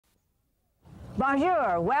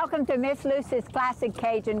Bonjour, welcome to Miss Lucy's Classic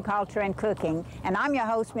Cajun Culture and Cooking, and I'm your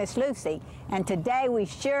host, Miss Lucy, and today we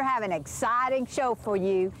sure have an exciting show for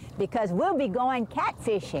you because we'll be going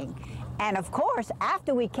catfishing. And of course,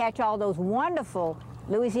 after we catch all those wonderful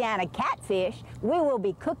Louisiana catfish, we will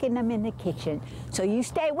be cooking them in the kitchen. So you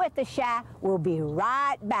stay with us, Chef. We'll be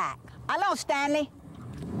right back. Hello, Stanley.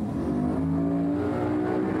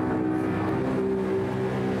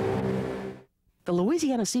 The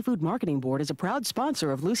Louisiana Seafood Marketing Board is a proud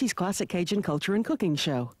sponsor of Lucy's Classic Cajun Culture and Cooking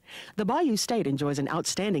Show. The Bayou State enjoys an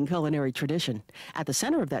outstanding culinary tradition. At the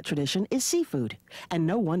center of that tradition is seafood. And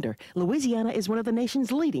no wonder, Louisiana is one of the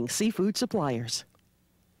nation's leading seafood suppliers.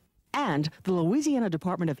 And the Louisiana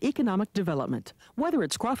Department of Economic Development. Whether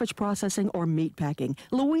it's crawfish processing or meat packing,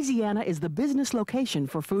 Louisiana is the business location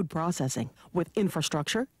for food processing, with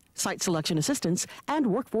infrastructure, site selection assistance, and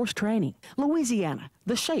workforce training. Louisiana,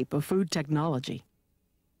 the shape of food technology.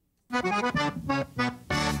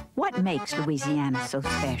 What makes Louisiana so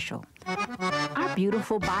special? Our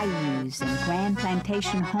beautiful bayous and grand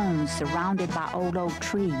plantation homes surrounded by old oak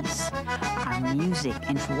trees, our music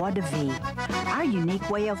and joie de vivre, our unique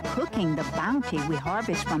way of cooking the bounty we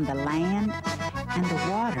harvest from the land and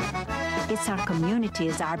the water. It's our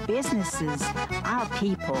communities, our businesses, our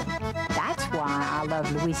people. That's why I love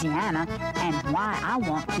Louisiana and why I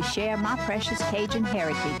want to share my precious Cajun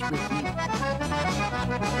heritage with you.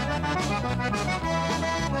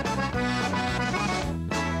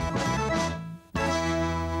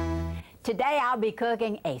 Today I'll be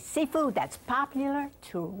cooking a seafood that's popular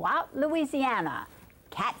throughout Louisiana,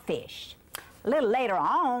 catfish. A little later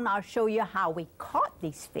on, I'll show you how we caught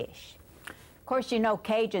these fish. Of course, you know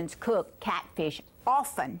Cajuns cook catfish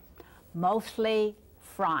often, mostly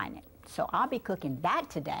frying it. So I'll be cooking that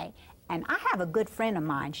today. And I have a good friend of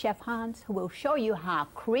mine, Chef Hans, who will show you how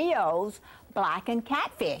Creoles blackened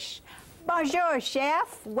catfish. Bonjour,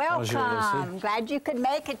 Chef. Welcome. Bonjour, glad you could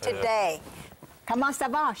make it today. Comment ça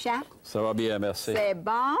va, Chef? Ça va bien, merci. C'est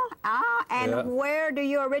bon. And where do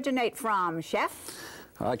you originate from, Chef?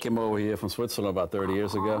 I came over here from Switzerland about 30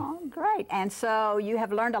 years ago. Oh, great. And so you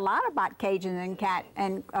have learned a lot about Cajun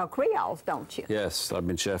and Creoles, don't you? Yes, I've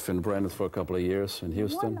been chef in Brandon for a couple of years in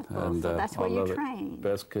Houston. Wonderful. And So that's where I you love it. trained.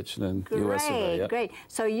 Best kitchen in Great, US today. Yeah. great.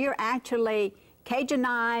 So you're actually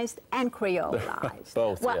Cajunized and Creolized.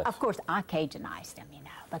 Both, well, yes. of course, I Cajunized him, you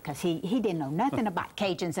know, because he didn't know nothing about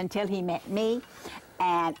Cajuns until he met me.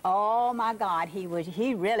 And oh my God, he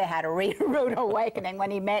really had a rude awakening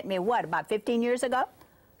when he met me, what, about 15 years ago?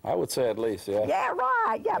 I would say at least, yeah. Yeah,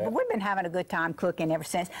 right, yeah. But we've been having a good time cooking ever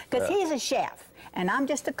since, because he's a chef, and I'm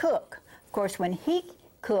just a cook. Of course, when he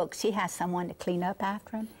cooks, he has someone to clean up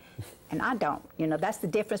after him, and I don't. You know, that's the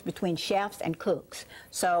difference between chefs and cooks.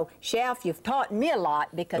 So, Chef, you've taught me a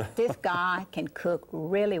lot, because this guy can cook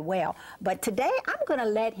really well. But today, I'm going to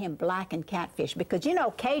let him blacken catfish, because, you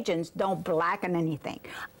know, Cajuns don't blacken anything.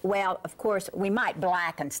 Well, of course, we might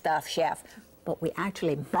blacken stuff, Chef, but we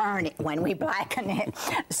actually burn it when we blacken it.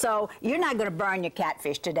 So you're not going to burn your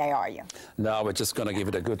catfish today, are you? No, we're just going to give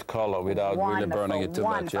it a good color without really burning it too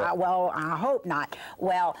much. Yeah. Well, I hope not.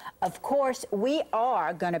 Well, of course, we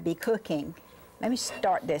are going to be cooking. Let me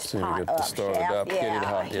start this pot up, start Chef. it up. Yeah, Get it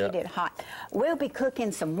hot, heat it hot. We'll be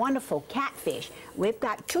cooking some wonderful catfish. We've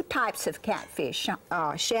got two types of catfish,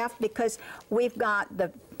 Chef, because we've got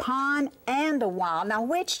the pond and the wild. Now,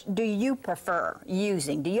 which do you prefer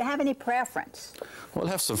using? Do you have any preference? We'll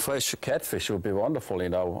have some fresh catfish. It would be wonderful, you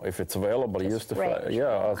know, if it's available. Just Use the fresh,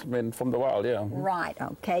 yeah, I mean, from the wild, yeah. Right,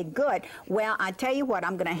 okay, good. Well, I tell you what,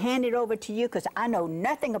 I'm going to hand it over to you because I know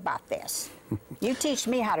nothing about this. You teach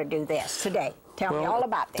me how to do this today. Tell me all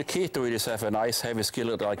about this. The key to it is have a nice heavy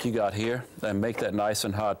skillet like you got here, and make that nice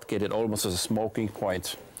and hot, get it almost as a smoking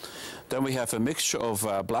point. Then we have a mixture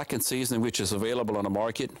of blackened seasoning, which is available on the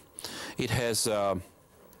market. It has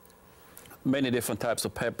many different types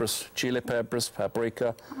of peppers, chili peppers,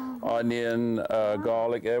 paprika, onion,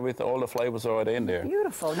 garlic, everything. All the flavors are already in there.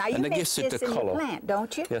 Beautiful. Now you mix this in the plant,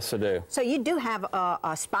 don't you? Yes, I do. So you do have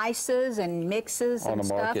spices and mixes and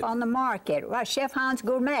stuff on the market. Right, Chef Hans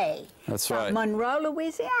Gourmet. That's right. Monroe,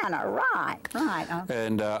 Louisiana. Right. Okay.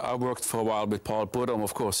 And I worked for a while with Paul Putnam,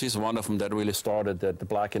 of course. He's one of them that really started the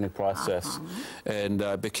blackening process and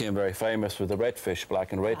became very famous with the redfish,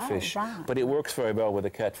 blackened redfish. Right. But it works very well with the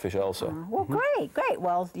catfish also. Well, great.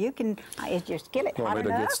 Well, you can, is your skillet hot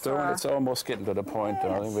enough? Get started? It's almost getting to the point.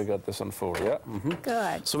 Yes. I think we got this on full, yeah.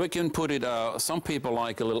 Good. So we can put it, some people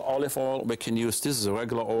like a little olive oil. We can use, this is a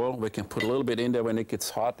regular oil. We can put a little bit in there when it gets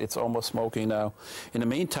hot. It's almost smoking now. In the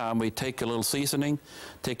meantime, we take a little seasoning,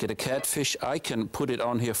 take the catfish. I can put it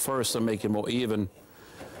on here first to make it more even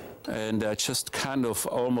And just kind of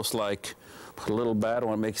almost like put a little batter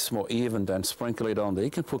on it, makes it more even, then sprinkle it on there.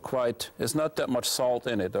 You can put there's not that much salt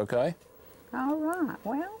in it, okay? All right,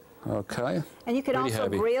 well. Okay. And you could really also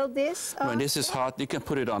heavy. grill this? When this is hot, you can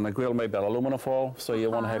put it on the grill, maybe on aluminum foil, so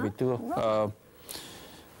you want to have it too.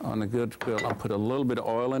 On a good grill, I'll put a little bit of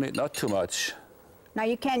oil in it, not too much. Now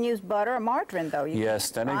you can use butter or margarine, though.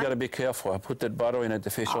 Yes, then you got to be careful. I put that butter in at the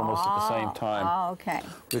fish almost at the same time. Oh, okay.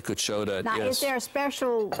 We could show that, now, yes. is there a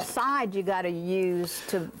special side you got to use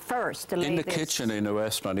first to lay in the this? kitchen in the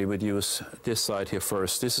restaurant, you would use this side here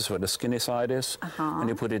first. This is where the skinny side is, and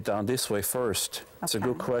you put it down this way first. It's a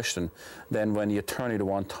good question. Then when you turn it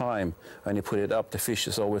one time and you put it up, the fish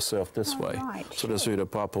is always served this way. Right, so that's really the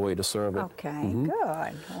proper way to serve it. Okay, good.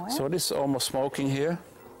 Well, So this is almost smoking here.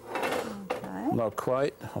 Not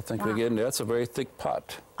quite. I think we're getting there. That's a very thick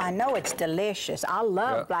pot. I know it's delicious. I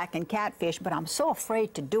love blackened catfish, but I'm so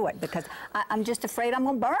afraid to do it because I'm just afraid I'm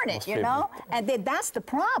going to burn it, you know? And that's the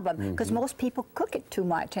problem because most people cook it too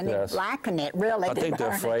much and they blacken it, really. I think they're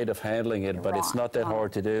afraid of handling it, but it's not that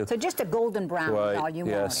hard to do. So just a golden brown is all you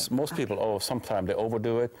want. Yes, most people, sometimes they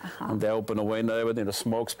overdo it and they open the window, everything, the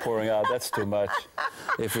smoke's pouring out. That's too much.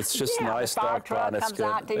 If it's just nice dark brown, it's good. The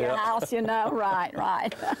fire truck comes out to your house, you know?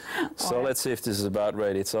 Right. So let's see if this is about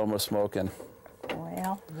ready. It's almost smoking.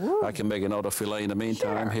 Well, I can make another fillet in the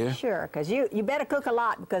meantime here. Sure, because you better cook a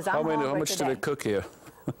lot because I'm hungry How much today. do they cook here?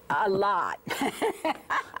 A lot.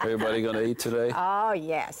 Everybody going to eat today? Oh,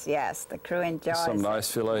 yes. The crew enjoys Some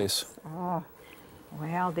nice fillets. Oh,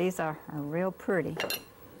 well, these are real pretty.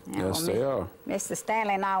 Yes, they are. Mr.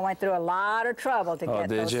 Stanley and I went through a lot of trouble to get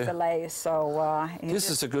those fillets. So this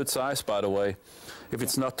is a good size, by the way. If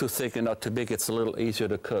it's not too thick and not too big, it's a little easier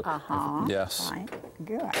to cook. Yes. Right.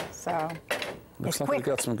 Good. So looks it's like we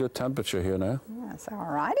got some good temperature here now. Yes. All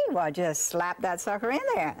righty. Well, just slap that sucker in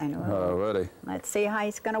there, and Alrighty. let's see how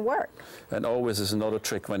it's going to work. And always is another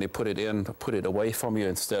trick when you put it in, put it away from you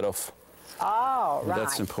instead of. Oh, right.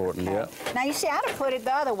 That's important, yeah. Now, you see, I'd have put it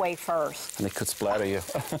the other way first. And it could splatter you.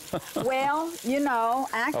 Well, you know,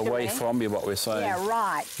 actually. Away from you, what we're saying. Yeah,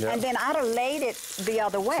 right. Yeah. And then I'd have laid it the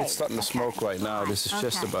other way. It's starting to smoke right now. This is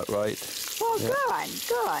just about right. Well,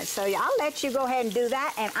 good. So I'll let you go ahead and do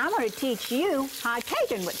that, and I'm going to teach you how a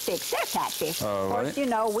Cajun would fix their catfish. All right. Of course, you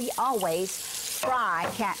know, we always fry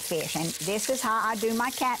catfish, and this is how I do my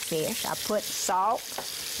catfish. I put salt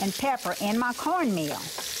and pepper in my cornmeal.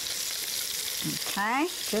 Okay,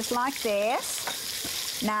 just like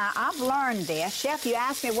this. Now, I've learned this. Chef, you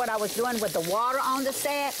asked me what I was doing with the water on the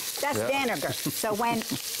set. That's vinegar. So when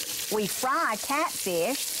we fry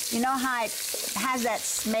catfish, you know how it has that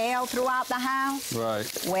smell throughout the house? Right.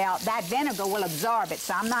 Well, that vinegar will absorb it,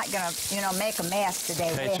 so I'm not going to, you know, make a mess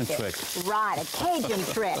today Cajun with it. trick. Right, a Cajun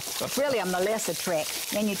trick. It's really a Melissa trick.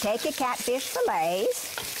 Then you take your catfish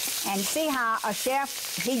fillets, and see how a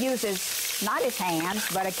chef, he uses not his hands,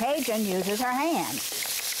 but a Cajun uses her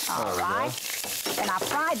hands. All right. And I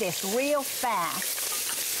fry this real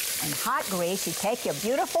fast in hot grease. You take your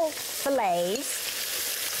beautiful fillets,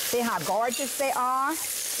 see how gorgeous they are,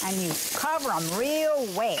 and you cover them real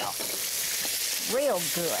well. Real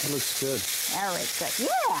good. It looks good. Very good.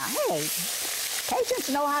 Yeah, hey, Cajuns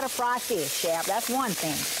know how to fry fish, Chef. That's one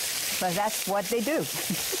thing, because that's what they do.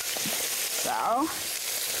 So,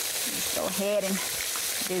 let's go ahead and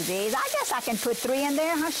do these. I guess I can put 3 in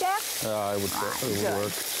there, huh, Chef? I would say it would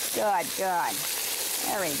work. Good.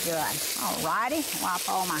 Very good. All righty. Wipe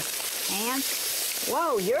all my hands.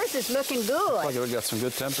 Whoa, yours is looking good. Like we got some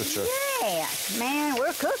good temperature. Yeah, man,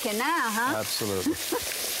 we're cooking now, huh? Absolutely.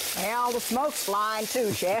 Well, all the smoke's flying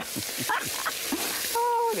too, Chef.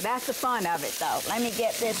 Oh, that's the fun of it, though. Let me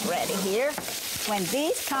get this ready here. When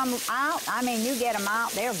these come out, I mean, you get them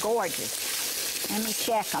out, they're gorgeous. Let me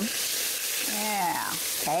check them. Yeah,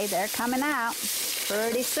 okay, they're coming out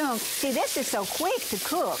pretty soon. See, this is so quick to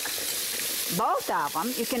cook. Both of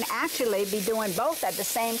them, you can actually be doing both at the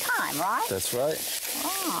same time, right? That's right.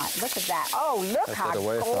 Right, look at that. Oh, look how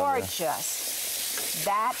gorgeous.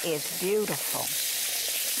 That is beautiful.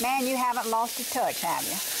 Man, you haven't lost a touch, have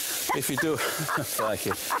you? If you do, thank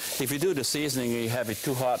you. If you do the seasoning and you have it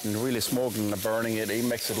too hot and really smoking and burning it, it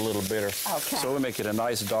makes it a little bitter. Okay. So we make it a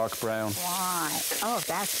nice dark brown. Right. Oh,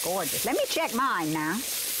 that's gorgeous. Let me check mine now.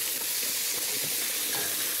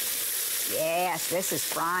 Yes, this is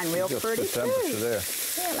frying real pretty good temperature there.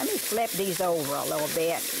 Yeah, let me flip these over a little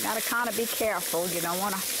bit. You gotta kind of be careful. You don't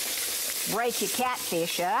want to break your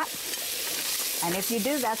catfish up. And if you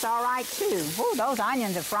do, that's all right too. Oh, those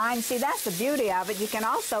onions are frying. See, that's the beauty of it. You can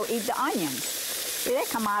also eat the onions. See, they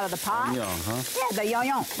come out of the pot. Young, huh? Yeah, the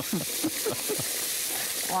young.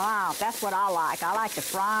 Wow, that's what I like. I like to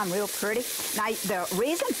fry them real pretty. Now, the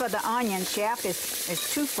reason for the onion, Chef, is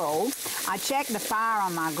twofold. I check the fire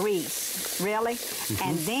on my grease, really,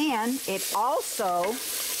 and then it also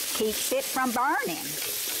keeps it from burning.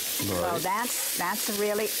 So that's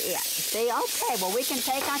really it. See, okay, well, we can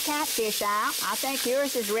take our catfish out. I think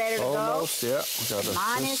yours is ready to Almost, go. yeah.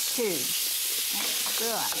 Mine is too. That's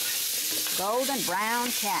good. Golden brown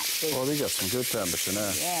catfish. Oh, they got some good temperature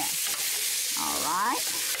now. Yeah. All right.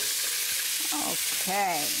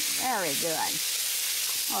 Okay, very good.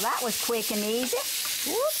 Well, that was quick and easy.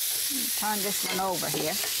 Whoop. Let me turn this one over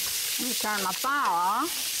here. Let me turn my fire off.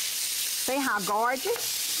 See how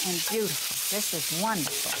gorgeous and beautiful. This is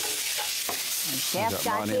wonderful. And Chef's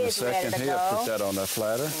got his ready to here. go. Put that on that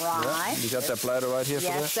platter. Right. Yeah. You got that platter right here for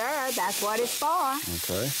that? Yes, sir. That's what it's for.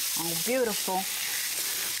 Okay. Oh, beautiful.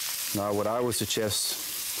 Now, what I would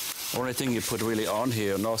suggest, only thing you put really on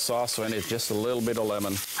here, no sauce or anything, just a little bit of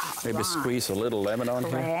lemon. Maybe squeeze a little lemon on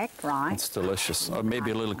here. Correct, right. It's delicious. Or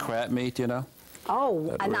maybe a little crab meat, you know. Oh,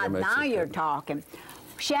 That and really makes now it you're good. talking.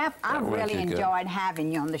 Chef, I've really really good. enjoyed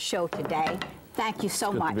having you on the show today. Thank you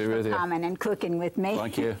so good to much be for with you. coming and cooking with me.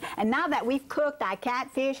 Thank you. And now that we've cooked our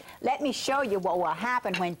catfish, let me show you what will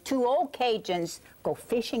happen when two old Cajuns go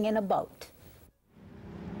fishing in a boat.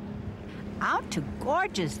 Out to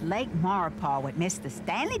gorgeous Lake Maurepas with Mr.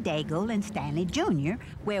 Stanley Daigle and Stanley Jr.,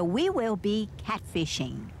 where we will be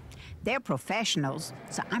catfishing. They're professionals,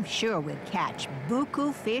 so I'm sure we'll catch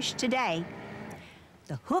buku fish today.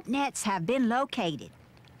 The hook nets have been located.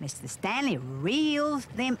 Mr. Stanley reels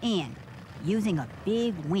them in using a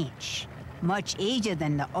big winch, much easier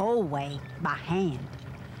than the old way, by hand.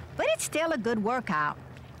 But it's still a good workout.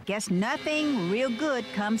 Guess nothing real good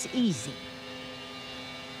comes easy.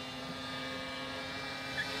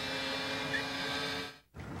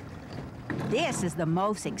 This is the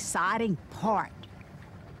most exciting part.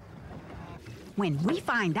 When we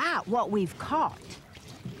find out what we've caught.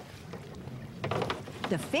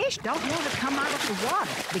 The fish don't want to come out of the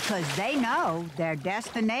water because they know their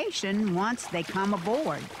destination once they come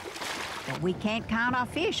aboard. But we can't count our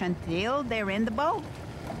fish until they're in the boat.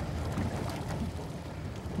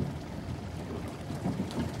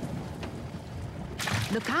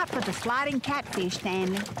 Look out for the sliding catfish,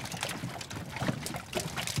 Stanley.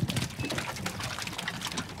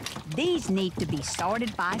 These need to be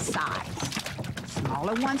sorted by size.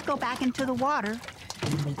 Smaller ones go back into the water,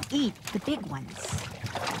 and we eat the big ones.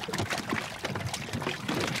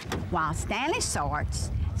 While Stanley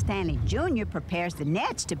sorts, Stanley Jr. prepares the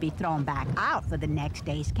nets to be thrown back out for the next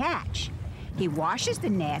day's catch. He washes the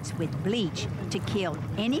nets with bleach to kill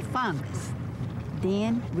any fungus,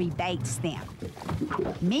 then rebaits them.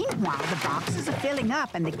 Meanwhile, the boxes are filling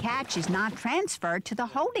up and the catch is now transferred to the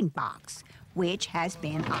holding box, which has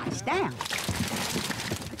been iced down.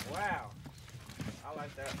 Wow. I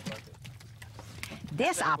like that bucket.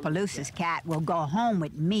 This Opelousas cat will go home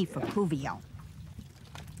with me for Cuvio.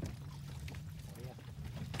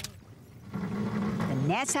 The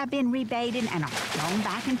nets have been rebaited and are thrown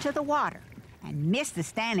back into the water. And Mr.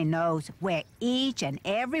 Stanley knows where each and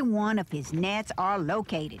every one of his nets are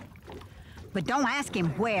located. But don't ask him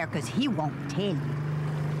where, because he won't tell you.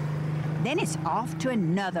 Then it's off to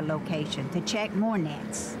another location to check more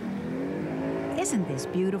nets. Isn't this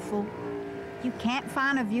beautiful? You can't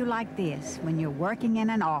find a view like this when you're working in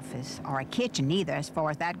an office or a kitchen either, as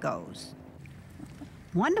far as that goes.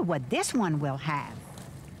 Wonder what this one will have.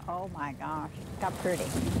 Oh my gosh, how pretty.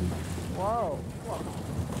 Whoa.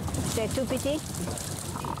 C'est tout petit?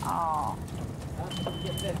 Oh.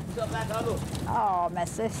 Oh, mais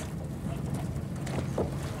c'est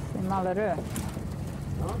malheureux.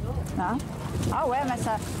 Non? Ah ouais, mais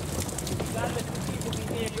ça...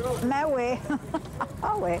 Mais oui.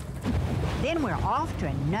 Ah ouais. Then we're off to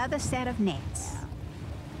another set of nets.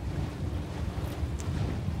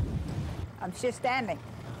 Monsieur Stanley,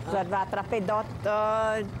 vous avez attrapé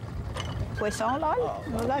d'autres poissons là?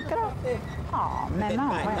 Vous avez attrapé? Oh, mais non.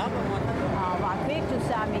 Ouais. On va cuire tout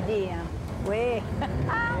ça à midi. Hein. Oui.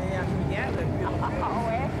 Ah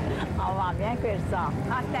ouais. On va bien cuire ça.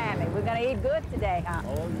 Huh, Stanley? We're going to eat good today, huh?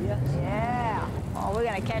 Oh, yes. Yeah. Oh, we're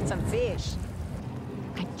going to catch some fish.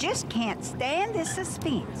 I just can't stand this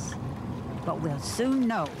suspense. But we'll soon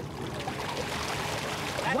know.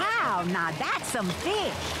 Wow, now that's some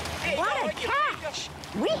fish. What a catch.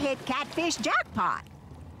 We hit catfish jackpot.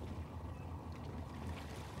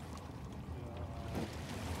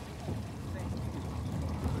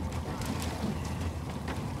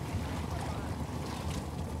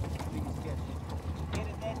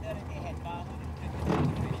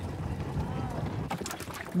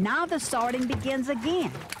 Now the sorting begins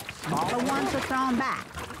again. Smaller ones are thrown back.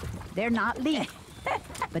 They're not legal,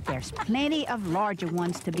 but there's plenty of larger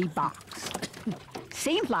ones to be boxed.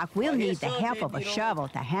 Seems like we'll need the help of a shovel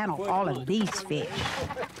to handle all of these fish.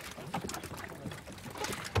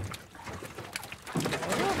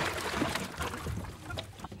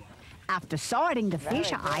 After sorting, the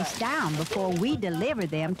fish are iced down before we deliver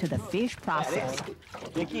them to the fish processor.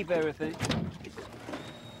 They keep everything.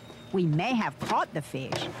 We may have caught the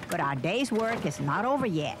fish, but our day's work is not over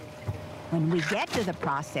yet. When we get to the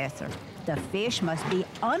processor, the fish must be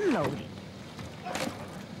unloaded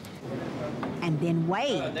and then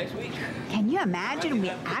weighed. Next week. Can you imagine we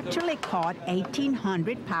actually caught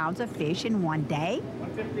 1,800 pounds of fish in one day?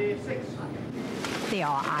 156. They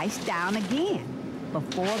are iced down again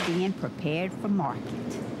before being prepared for market.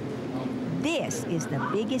 This is the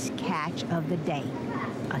biggest catch of the day,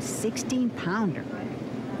 a 16-pounder.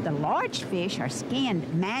 The large fish are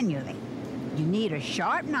skinned manually. You need a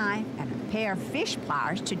sharp knife and a pair of fish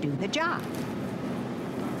pliers to do the job.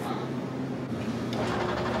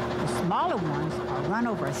 The smaller ones are run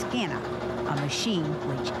over a skinner, a machine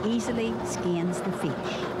which easily skins the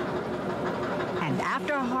fish. And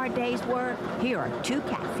after a hard day's work, here are 2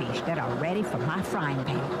 catfish that are ready for my frying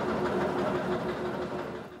pan.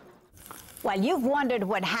 Well, you've wondered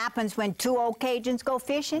what happens when 2 old Cajuns go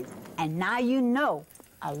fishing, and now you know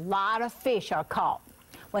a lot of fish are caught.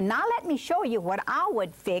 Well, now let me show you what I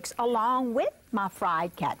would fix along with my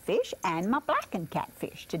fried catfish and my blackened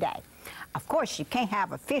catfish today. Of course, you can't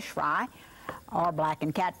have a fish fry or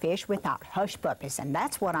blackened catfish without Hushpuppies, and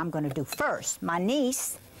that's what I'm going to do first. My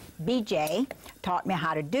niece, BJ, taught me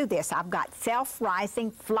how to do this. I've got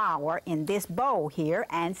self-rising flour in this bowl here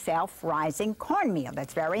and self-rising cornmeal.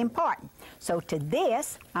 That's very important. So to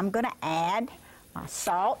this, I'm going to add my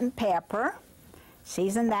salt and pepper.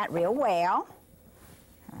 Season that real well.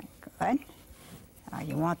 Very good.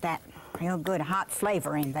 You want that real good hot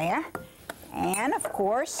flavor in there. And of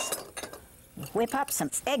course, whip up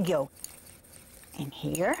some egg yolk in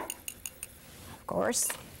here. Of course,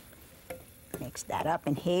 mix that up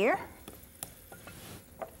in here.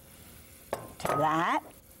 To that,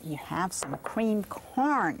 you have some cream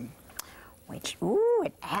corn, which, ooh,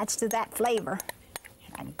 it adds to that flavor.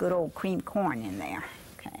 That good old cream corn in there.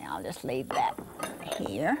 Okay, I'll just leave that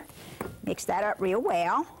here. Mix that up real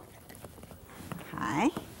well. Okay.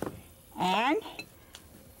 And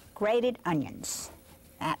grated onions.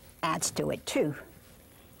 That adds to it too.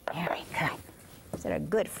 Very good. Is that a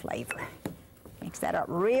good flavor? Mix that up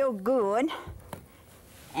real good.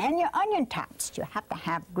 And your onion tops. You have to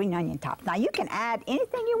have green onion tops. Now you can add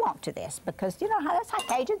anything you want to this because you know how that's how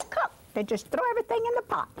Cajuns cook. They just throw everything in the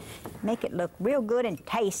pot. Make it look real good and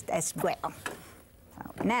taste as well.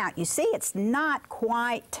 So now you see it's not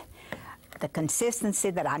quite the consistency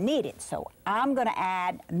that I needed. So I'm going to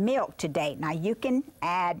add milk today. Now you can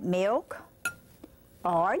add milk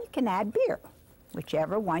or you can add beer,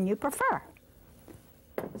 whichever one you prefer.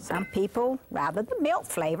 Some people rather the milk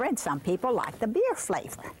flavor and some people like the beer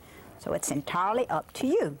flavor. So it's entirely up to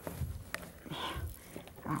you.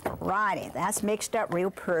 All righty, that's mixed up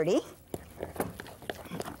real pretty.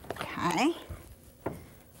 Okay,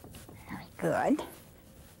 very good.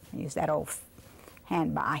 Use that old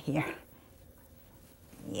hand bar here.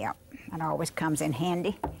 Yep, that always comes in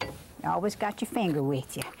handy. You always got your finger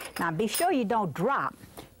with you. Now be sure you don't drop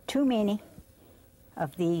too many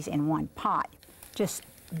of these in one pot. Just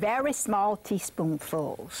very small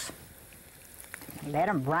teaspoonfuls. Let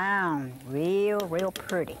them brown real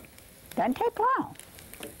pretty. Doesn't take long.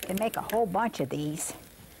 You can make a whole bunch of these.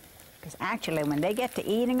 Because actually, when they get to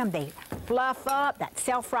eating them, they fluff up that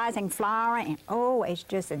self-rising flour, and oh, it's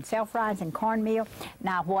just in self-rising cornmeal.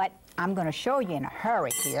 Now what I'm going to show you in a hurry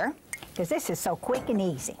here, because this is so quick and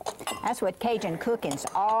easy. That's what Cajun cooking's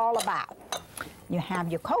all about. You have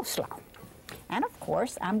your coleslaw. And of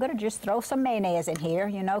course, I'm going to just throw some mayonnaise in here.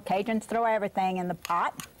 You know, Cajuns throw everything in the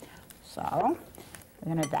pot. So,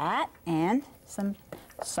 we're going to do that, and some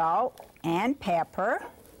salt and pepper,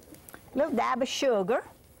 a little dab of sugar,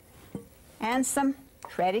 and some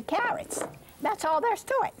shredded carrots. That's all there's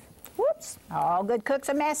to it. Whoops, all good cooks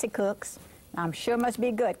are messy cooks. I'm sure must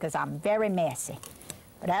be good because I'm very messy.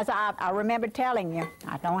 But as I remember telling you,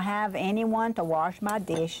 I don't have anyone to wash my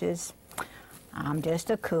dishes. I'm just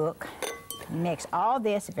a cook. Mix all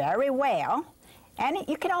this very well. And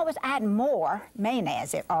you can always add more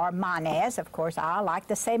mayonnaise or mayonnaise. Of course, I like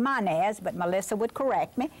to say mayonnaise, but Melissa would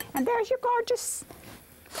correct me. And there's your gorgeous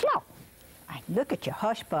slaw. Look at your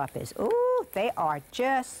Hushpuppies. Ooh, they are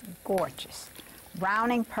just gorgeous.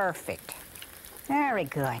 Browning perfect. Very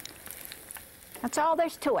good. That's all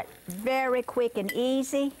there's to it. Very quick and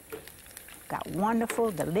easy. got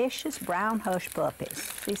wonderful, delicious brown hush puppies.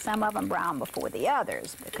 See, some of them brown before the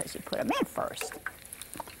others because you put them in first.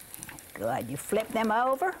 Good. You flip them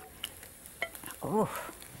over. Ooh,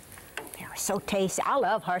 they're so tasty. I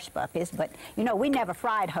love hush puppies, but you know, we never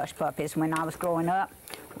fried hush puppies when I was growing up.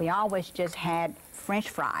 We always just had French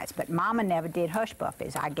fries, but Mama never did hush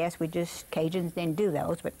puppies. I guess we just, Cajuns didn't do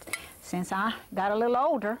those, but since I got a little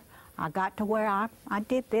older, I got to where I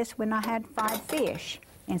did this when I had fried fish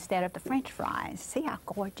instead of the French fries. See how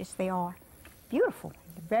gorgeous they are? Beautiful,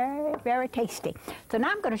 very, very tasty. So now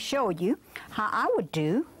I'm going to show you how I would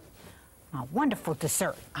do a wonderful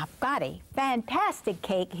dessert. I've got a fantastic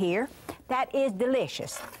cake here that is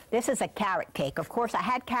delicious. This is a carrot cake. Of course, I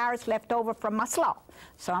had carrots left over from my slaw,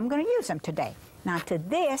 so I'm going to use them today. Now to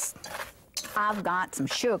this, I've got some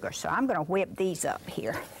sugar, so I'm going to whip these up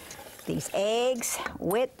here. These eggs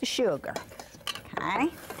with the sugar, okay?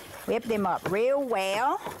 Whip them up real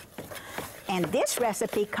well. And this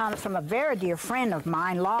recipe comes from a very dear friend of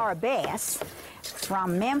mine, Laura Bess,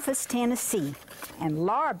 from Memphis, Tennessee. And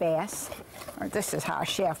Laura Bess, or this is how a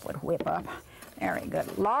chef would whip up. Very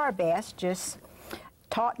good. Laura Bess just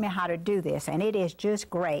taught me how to do this, and it is just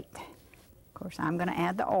great. Of course, I'm going to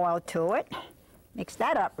add the oil to it. Mix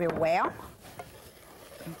that up real well.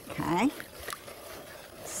 Okay.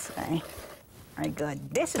 Let's see. Very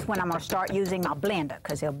good. This is when I'm going to start using my blender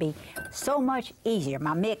because it'll be so much easier,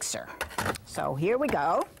 my mixer. So here we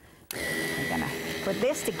go. I'm going to put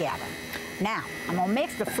this together. Now, I'm going to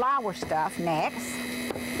mix the flour stuff next.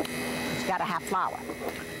 It's got to have flour.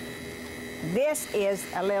 This is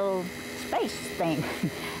a little space thing.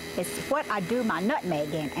 It's what I do my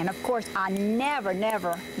nutmeg in. And of course, I never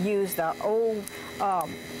use the old,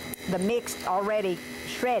 the mixed already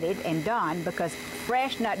shredded and done because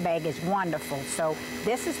fresh nutmeg is wonderful. So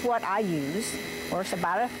this is what I use. Of course,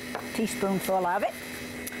 about a teaspoonful of it.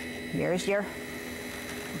 Here's your,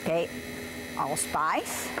 okay,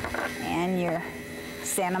 allspice and your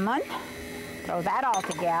cinnamon. Throw that all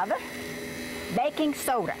together. Baking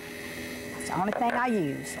soda. That's the only thing I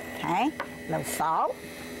use, okay? A little salt,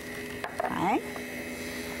 okay?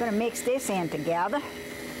 I'm gonna mix this in together.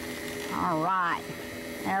 All right,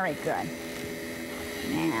 very good.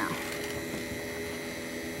 Now,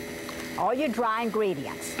 all your dry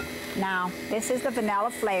ingredients. Now, this is the vanilla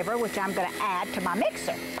flavor, which I'm gonna add to my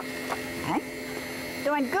mixer, okay?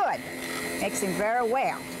 Doing good, mixing very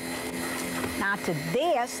well. Now to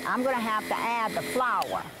this, I'm gonna have to add the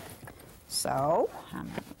flour. So, I'm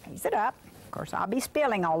gonna raise it up. Of course, I'll be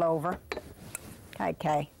spilling all over.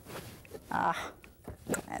 Okay,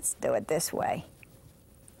 let's do it this way.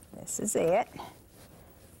 This is it.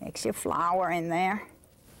 Mix your flour in there.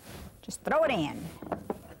 Just throw it in.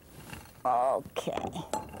 Okay.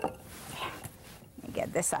 Let me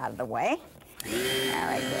get this out of the way.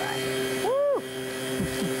 Very good. Woo!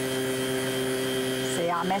 See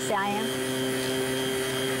how messy I am?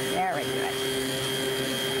 Very good.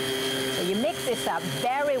 So you mix this up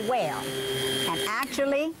very well. And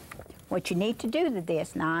actually, what you need to do to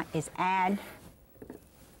this now is add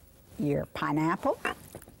your pineapple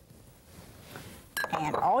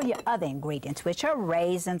and all your other ingredients, which are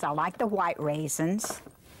raisins. I like the white raisins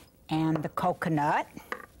and the coconut.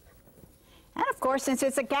 And of course, since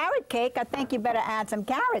it's a carrot cake, I think you better add some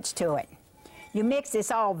carrots to it. You mix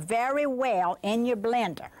this all very well in your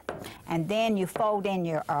blender, and then you fold in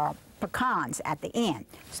your pecans at the end.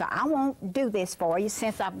 So I won't do this for you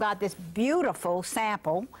since I've got this beautiful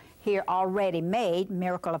sample here already made,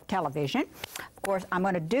 Miracle of Television. Of course, I'm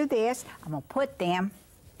going to do this. I'm going to put them,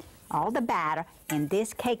 all the batter, in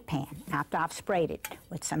this cake pan after I've sprayed it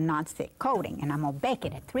with some nonstick coating, and I'm going to bake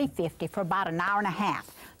it at 350 for about an hour and a half.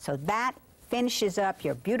 So that finishes up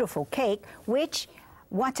your beautiful cake, which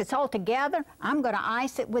once it's all together, I'm going to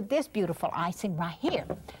ice it with this beautiful icing right here.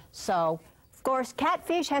 So, of course,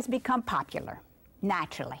 catfish has become popular,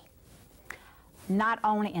 naturally, not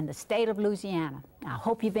only in the state of Louisiana. I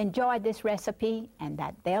hope you've enjoyed this recipe and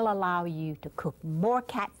that they'll allow you to cook more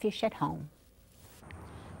catfish at home.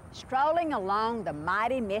 Strolling along the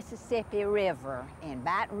mighty Mississippi River in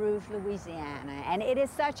Baton Rouge, Louisiana, and it is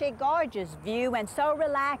such a gorgeous view and so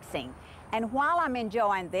relaxing. And while I'm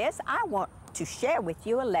enjoying this, I want to share with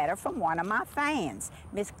you a letter from one of my fans,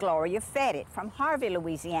 Miss Gloria Fettit from Harvey,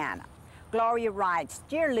 Louisiana. Gloria writes,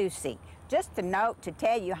 "Dear Lucy, just a note to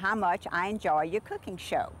tell you how much I enjoy your cooking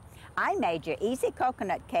show. I made your easy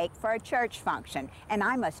coconut cake for a church function, and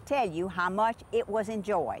I must tell you how much it was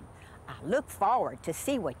enjoyed. I look forward to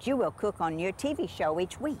see what you will cook on your TV show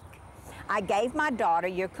each week. I gave my daughter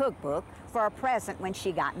your cookbook for a present when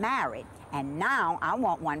she got married, and now I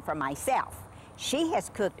want one for myself. She has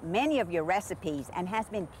cooked many of your recipes and has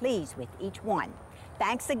been pleased with each one.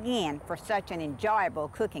 Thanks again for such an enjoyable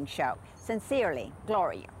cooking show. Sincerely,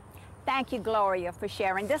 Gloria. Thank you, Gloria, for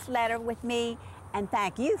sharing this letter with me, and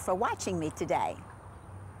thank you for watching me today.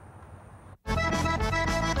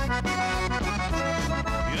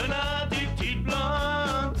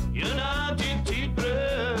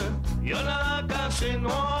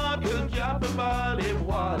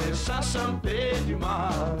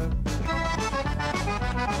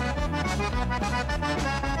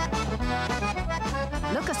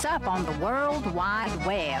 Look us up on the World Wide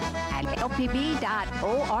Web at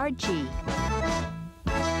lpb.org.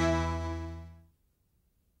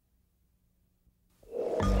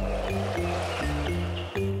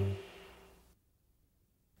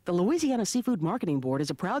 The Louisiana Seafood Marketing Board is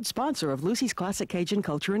a proud sponsor of Lucy's Classic Cajun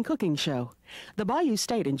Culture and Cooking Show. The Bayou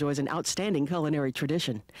State enjoys an outstanding culinary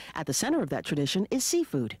tradition. At the center of that tradition is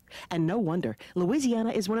seafood. And no wonder,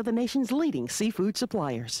 Louisiana is one of the nation's leading seafood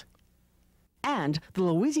suppliers. And the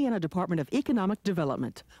Louisiana Department of Economic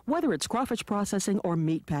Development. Whether it's crawfish processing or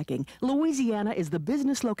meat packing, Louisiana is the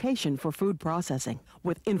business location for food processing.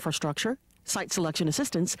 With infrastructure, site selection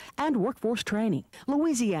assistance, and workforce training.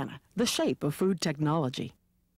 Louisiana, the shape of food technology.